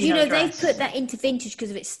 for a But Moschino they've dress. put that into vintage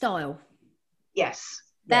because of its style. Yes.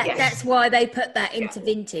 That's why they put that into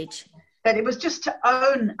vintage. But it was just to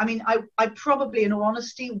own. I mean, I probably, in all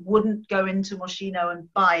honesty, wouldn't go into Moschino and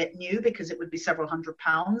buy it new because it would be several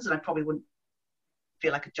 £100s and I probably wouldn't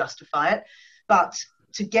feel I could justify it. But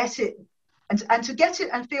to get it and to get it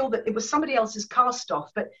and feel that it was somebody else's cast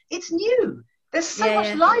off, but it's new. There's so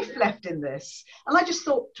much life left in this. And I just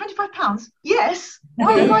thought, £25? Yes.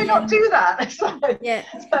 Why would I not do that? So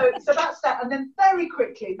that's that. And then very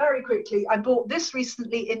quickly, I bought this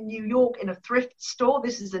recently in New York in a thrift store.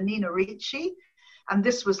 This is a Nina Ricci. And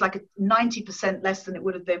this was like 90% less than it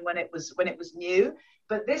would have been when it was new.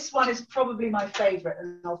 But this one is probably my favorite,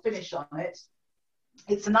 and I'll finish on it.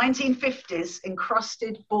 It's a 1950s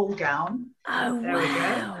encrusted ball gown. Oh, there wow. we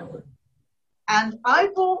go. And I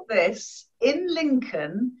bought this in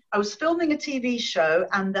Lincoln. I was filming a TV show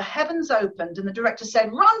and the heavens opened and the director said,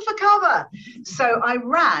 run for cover. So I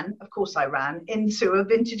ran into a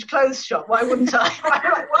vintage clothes shop. Why wouldn't I?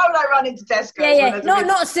 Why would I run into Tesco? Yeah.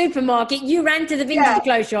 Not a supermarket. You ran to the vintage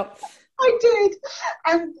clothes shop. I did.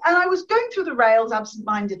 And I was going through the rails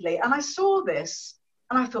absentmindedly and I saw this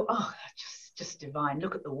and I thought, oh, just divine.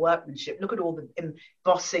 Look at the workmanship. Look at all the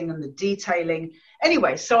embossing and the detailing.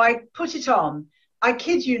 Anyway, so I put it on. I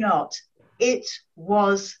kid you not, it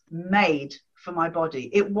was made for my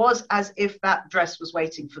body. It was as if that dress was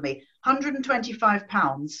waiting for me.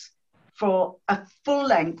 £125 for a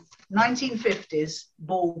full-length 1950s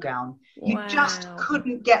ball gown. Wow. You just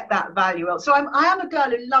couldn't get that value else. So I am a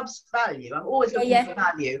girl who loves value. I'm always looking for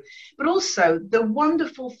value. But also the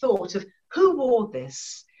wonderful thought of who wore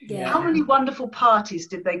this? Yeah. How many wonderful parties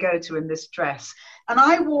did they go to in this dress? And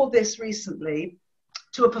I wore this recently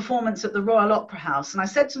to a performance at the Royal Opera House. And I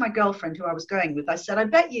said to my girlfriend who I was going with, I said, I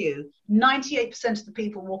bet you 98% of the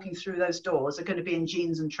people walking through those doors are going to be in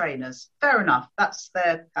jeans and trainers. Fair enough. That's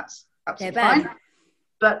absolutely fine.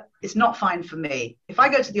 But it's not fine for me. If I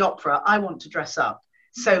go to the opera, I want to dress up.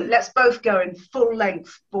 So let's both go in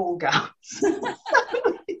full-length ball gowns.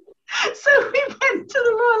 So we went to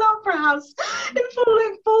the Royal Opera House in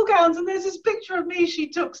full-length ball gowns, and there's this picture of me she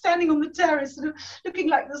took standing on the terrace, sort of looking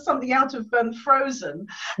like there's something out of Frozen,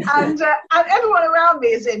 and everyone around me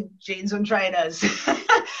is in jeans and trainers.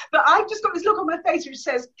 But I've just got this look on my face which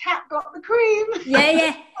says, "Cat got the cream."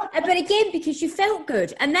 Yeah. But again, because you felt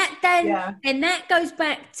good, and that goes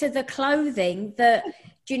back to the clothing that.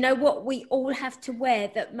 Do you know what we all have to wear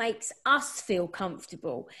that makes us feel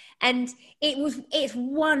comfortable? And it's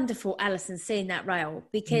wonderful, Alison, seeing that rail,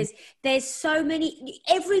 because there's so many,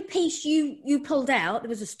 every piece you pulled out, there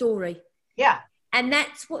was a story. Yeah. And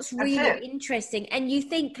that's what's really interesting. And you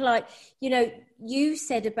think you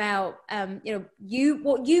said about,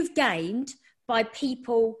 what you've gained by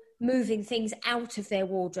people moving things out of their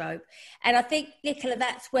wardrobe. And I think, Nicola,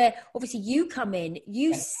 that's where obviously you come in,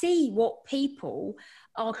 you see what people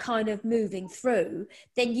are kind of moving through,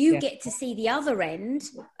 then you get to see the other end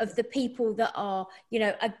of the people that are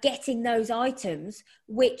getting those items,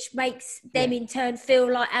 which makes them in turn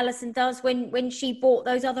feel like Alison does when she bought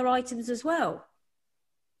those other items as well.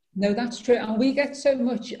 No, that's true. And we get so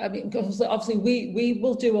much, I mean, because obviously we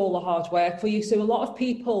will do all the hard work for you. So a lot of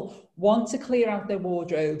people want to clear out their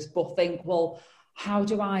wardrobes, but think, well, how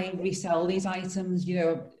do I resell these items?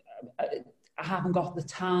 I haven't got the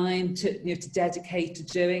time to dedicate to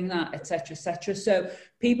doing that, etc., etc. So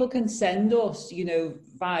people can send us,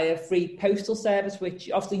 via free postal service,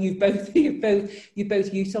 which obviously you've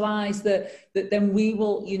both utilised. That then we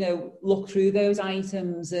will, look through those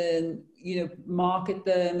items and market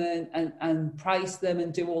them and price them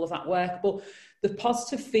and do all of that work. But the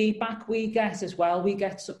positive feedback we get as well, we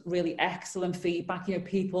get some really excellent feedback.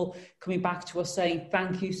 People coming back to us saying,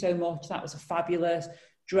 "Thank you so much. That was a fabulous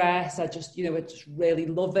dress. I just really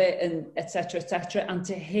love it," and etc. And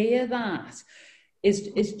to hear that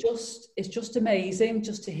is just amazing,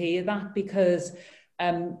 just to hear that, because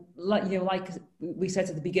like we said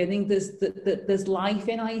at the beginning, there's life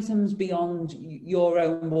in items beyond your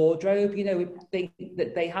own wardrobe.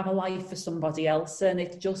 They have a life for somebody else, and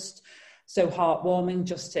it's just so heartwarming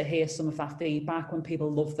just to hear some of that feedback when people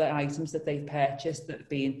love the items that they've purchased that have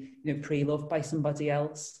been pre-loved by somebody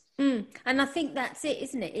else. And I think that's it,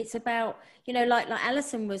 isn't it? It's about, like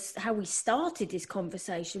Alison was, how we started this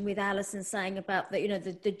conversation with Alison saying about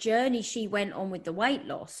the journey she went on with the weight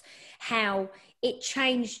loss, how it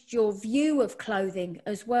changed your view of clothing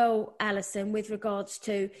as well, Alison, with regards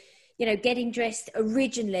to, getting dressed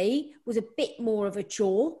originally was a bit more of a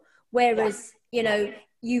chore, whereas,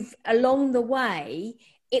 you've along the way,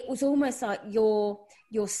 it was almost like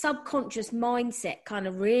your subconscious mindset kind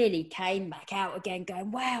of really came back out again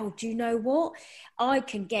going, wow, do you know what? I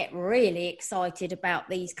can get really excited about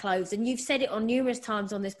these clothes. And you've said it on numerous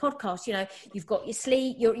times on this podcast, you know, you've got your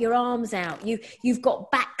sleeve, your arms out, you've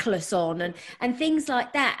got backless on and things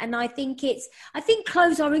like that. And I think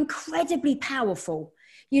clothes are incredibly powerful.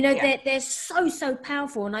 You know, they're so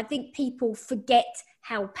powerful. And I think people forget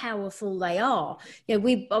how powerful they are. You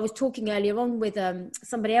know, I was talking earlier on with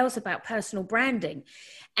somebody else about personal branding,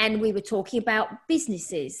 and we were talking about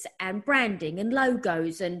businesses and branding and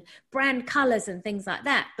logos and brand colors and things like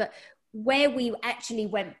that. But where we actually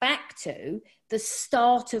went back to, the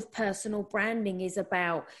start of personal branding is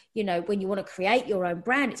about, you know, when you want to create your own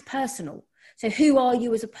brand, it's personal. So who are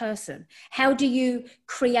you as a person? How do you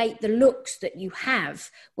create the looks that you have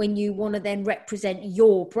when you want to then represent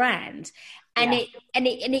your brand? And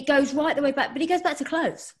it goes right the way back, but it goes back to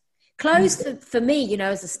clothes. Clothes for me, you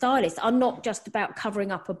know, as a stylist, are not just about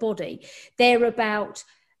covering up a body. They're about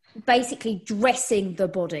basically dressing the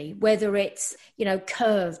body, whether it's, you know,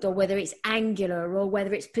 curved or whether it's angular or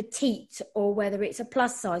whether it's petite or whether it's a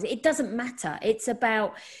plus size. It doesn't matter. It's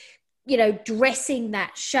about, you know, dressing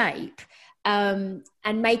that shape and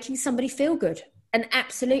making somebody feel good. And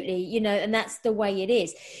absolutely, you know, and that's the way it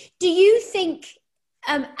is. Do you think,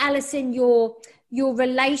 Alison, your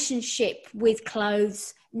relationship with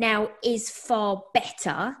clothes now is far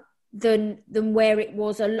better than where it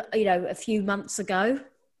was a few months ago?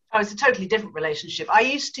 Oh, it's a totally different relationship. I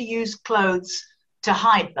used to use clothes to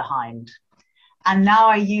hide behind, and now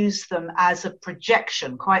I use them as a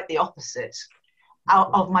projection, quite the opposite,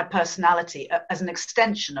 out of my personality, as an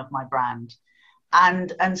extension of my brand.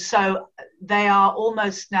 And so they are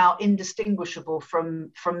almost now indistinguishable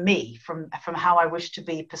from me, from how I wish to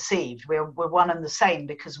be perceived. We're one and the same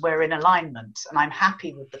because we're in alignment, and I'm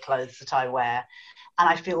happy with the clothes that I wear. And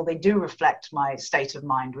I feel they do reflect my state of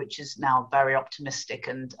mind, which is now very optimistic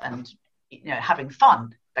and you know, having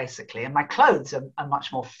fun, basically. And my clothes are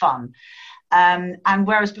much more fun. And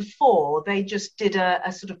whereas before they just did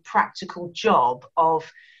a sort of practical job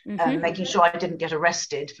of making sure I didn't get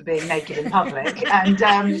arrested for being naked in public, and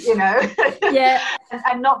you know,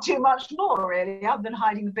 and not too much more really, other than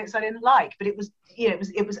hiding the bits I didn't like. But it was, you know,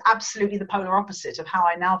 it was absolutely the polar opposite of how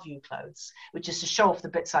I now view clothes, which is to show off the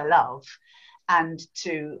bits I love and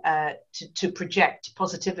to project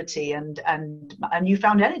positivity and a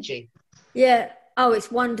newfound energy. Yeah. Oh,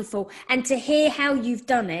 it's wonderful. And to hear how you've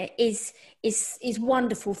done it is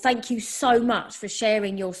wonderful. Thank you so much for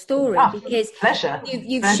sharing your story, because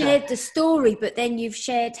you've shared the story, but then you've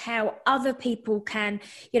shared how other people can,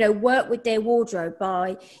 you know, work with their wardrobe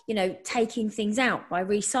by, you know, taking things out, by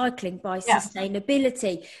recycling, by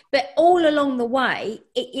sustainability. But all along the way,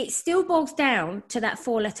 it still boils down to that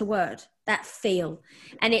 4-letter word, that feel.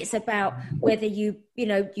 And it's about whether you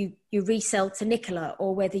resell to Nicola,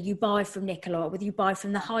 or whether you buy from Nicola, or whether you buy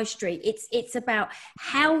from the high street. It's about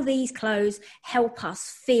how these clothes help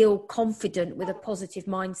us feel confident with a positive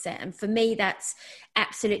mindset. And for me, that's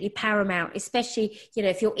absolutely paramount, especially, you know,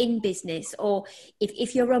 if you're in business, or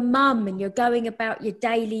if you're a mum and you're going about your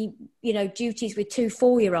daily, you know, duties with 2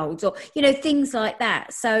 4-year-olds, or, you know, things like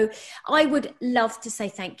that. So I would love to say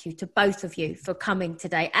thank you to both of you for coming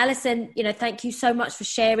today. Alison, you know, thank you so much for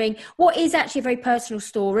sharing what is actually a very personal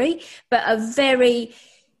story, but a very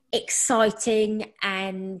exciting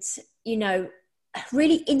and, you know,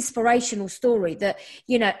 really inspirational story that,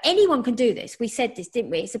 you know, anyone can do this. We said this,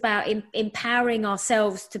 didn't we? It's about empowering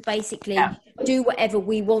ourselves to basically do whatever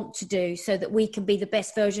we want to do so that we can be the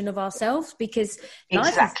best version of ourselves, because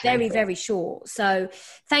life is very, very short. So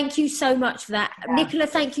thank you so much for that. Nicola,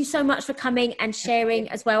 thank you so much for coming and sharing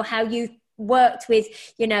as well how you worked with,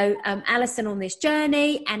 you know, Alison on this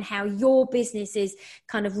journey, and how your business is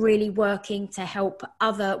kind of really working to help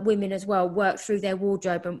other women as well work through their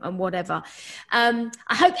wardrobe and whatever. I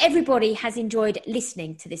hope everybody has enjoyed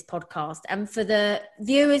listening to this podcast. And for the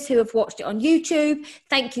viewers who have watched it on YouTube,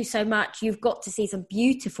 thank you so much. You've got to see some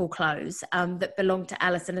beautiful clothes that belong to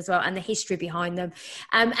Alison as well, and the history behind them.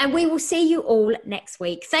 And we will see you all next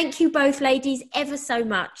week. Thank you both, ladies, ever so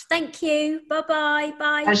much. Thank you. Bye-bye.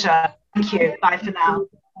 Bye. Pleasure. Thank you. Bye for now.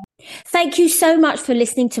 Thank you so much for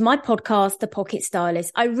listening to my podcast, The Pocket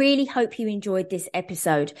Stylist. I really hope you enjoyed this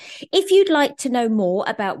episode. If you'd like to know more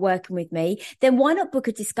about working with me, then why not book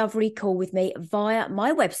a discovery call with me via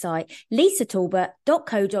my website,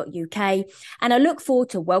 lisatalbot.co.uk. And I look forward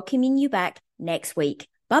to welcoming you back next week.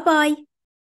 Bye-bye.